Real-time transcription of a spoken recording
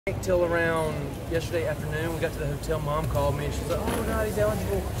Till around yesterday afternoon. We got to the hotel, Mom called me and she was like, oh my God, he's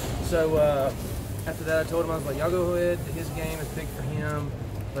eligible. So after that I told him, I was like, y'all go ahead, his game is big for him.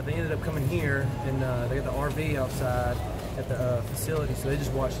 But they ended up coming here and they got the RV outside at the facility, so they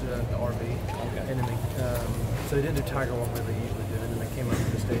just watched the RV. Okay. And then so they didn't do Tiger Walk where they usually do, and then they came up to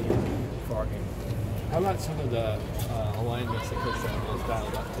the stadium for our game. How about some of the alignments that Coach has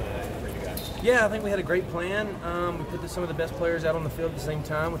dialed up today for you guys? Yeah, I think we had a great plan. We put some of the best players out on the field at the same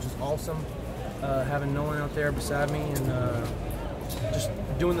time, which was awesome. Having Nolan out there beside me and just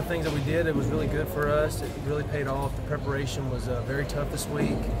doing the things that we did, it was really good for us. It really paid off. The preparation was very tough this week,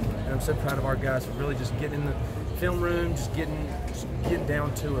 and I'm so proud of our guys for really just getting in the film room, just getting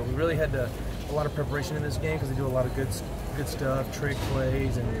down to it. We really had a lot of preparation in this game because they do a lot of good stuff, trick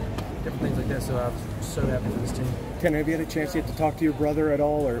plays and different things like that, so I was so happy for this team. Ken, have you had a chance yet to talk to your brother at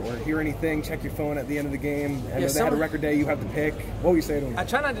all or hear anything, check your phone at the end of the game? I know they had a record day, you have to pick. What will you say to him? I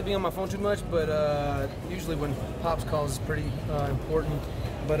try not to be on my phone too much, but usually when Pops calls is pretty important.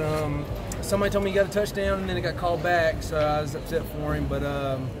 But somebody told me he got a touchdown and then it got called back, so I was upset for him. But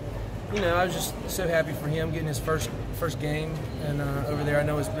you know, I was just so happy for him getting his first game and over there. I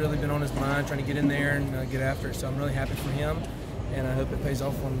know it's really been on his mind trying to get in there and get after it, so I'm really happy for him. And I hope it pays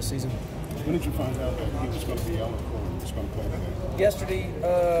off for him this season. When did you find out that he was going to be eligible and was going to play today?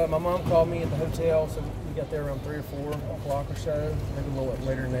 Yesterday, my mom called me at the hotel, so we got there around 3 or 4 o'clock or so, maybe a little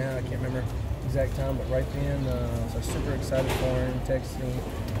later than that. I can't remember the exact time, but right then, so I was super excited for him, texted him,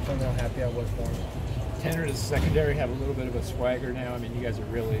 told him how happy I was for him. Tanner, does the secondary have a little bit of a swagger now? I mean, you guys are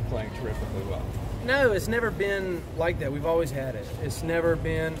really playing terrifically well. No, it's never been like that. We've always had it. It's never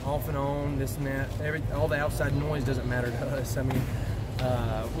been off and on, this and that. All the outside noise doesn't matter to us. I mean,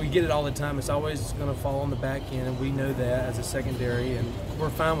 we get it all the time. It's always going to fall on the back end, and we know that as a secondary, and we're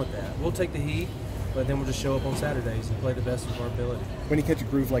fine with that. We'll take the heat, but then we'll just show up on Saturdays and play the best of our ability. When you catch a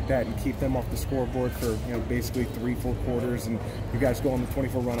groove like that and keep them off the scoreboard for basically 3 full quarters, and you guys go on the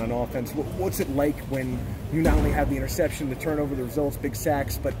 24 run on offense, what's it like when you not only have the interception, the turnover, the results, big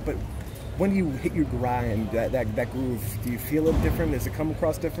sacks, but when you hit your grind, that groove, do you feel it different? Does it come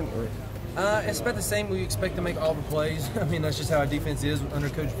across different? Or? It's about the same. We expect to make all the plays. I mean, that's just how our defense is under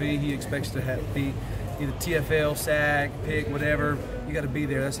Coach V. He expects to be either TFL, sack, pick, whatever. You got to be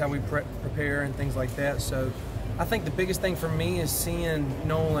there. That's how we prepare and things like that. So I think the biggest thing for me is seeing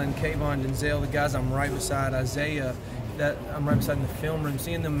Nolan, Kayvon, Denzel, the guys I'm right beside, Isaiah, that I'm right beside in the film room,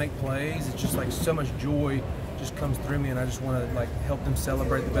 seeing them make plays. It's just like so much joy just comes through me, and I just want to like help them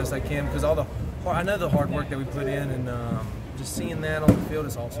celebrate the best I can because I know the hard work that we put in, and just seeing that on the field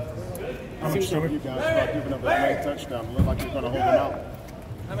is awesome. How much sure you guys about giving up that late touchdown? It looked like you're going to hold them out.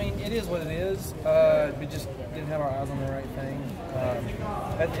 I mean, it is what it is. We just didn't have our eyes on the right thing.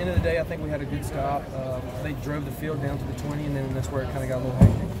 At the end of the day, I think we had a good stop. They drove the field down to the 20, and then that's where it kind of got a little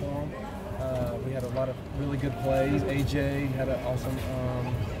hectic for them. We had a lot of really good plays. AJ had an awesome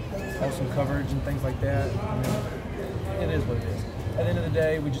coverage and things like that. I mean, it is what it is. At the end of the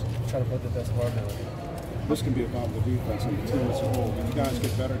day, we just try to play the best of our ability. This can be about the defense and the team as a whole. Did you guys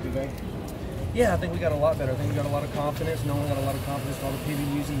get better today? Yeah, I think we got a lot better. I think we got a lot of confidence. Nolan got a lot of confidence. All the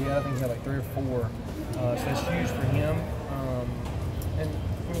PBUs he had, I think he had like 3 or 4. So that's huge for him. And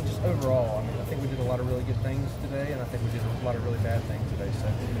I mean, just overall, I mean, I think we did a lot of really good things today, and I think we did a lot of really bad things today.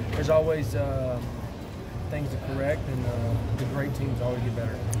 So there's always things to correct, and the great teams always get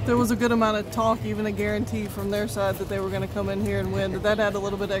better. There was a good amount of talk, even a guarantee from their side that they were going to come in here and win. Did that add a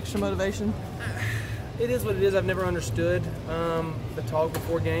little bit extra motivation? It is what it is. I've never understood the talk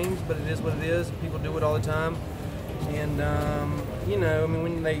before games, but it is what it is. People do it all the time. And, you know, I mean,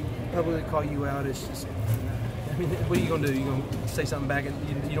 when they publicly call you out, it's just, I mean, what are you going to do? You're going to say something back,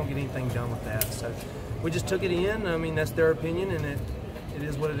 and you don't get anything done with that. So we just took it in. I mean, that's their opinion, and it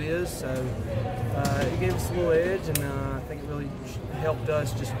is what it is. So it gave us a little edge, and I think it really helped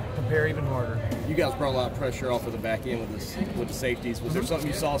us just prepare even harder. You guys brought a lot of pressure off of the back end with the safeties. Was there something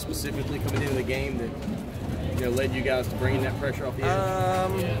you saw specifically coming into the game that led you guys to bringing that pressure off the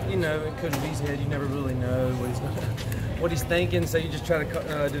edge? You know, in Coach V's head, you never really know what he's thinking, so you just try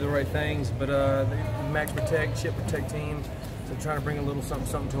to do the right things. But the max protect, chip protect team, so trying to bring a little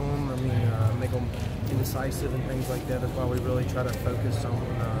something to them. I mean, make them indecisive and things like that. That's why we really try to focus on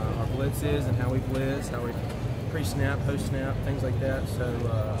our blitzes and how we blitz, how we pre-snap, post-snap, things like that. So,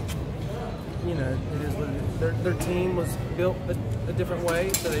 you know, it is what it is. Their team was built a different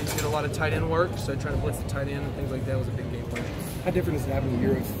way, so they did a lot of tight end work. So trying to blitz the tight end and things like that was a big game plan. How different is it having a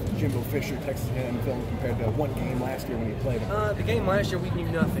year of Jimbo Fisher, Texas A&M film compared to one game last year when you played him? The game last year, we knew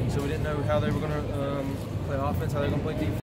nothing, so we didn't know how they were going to play offense, how they were going to play defense.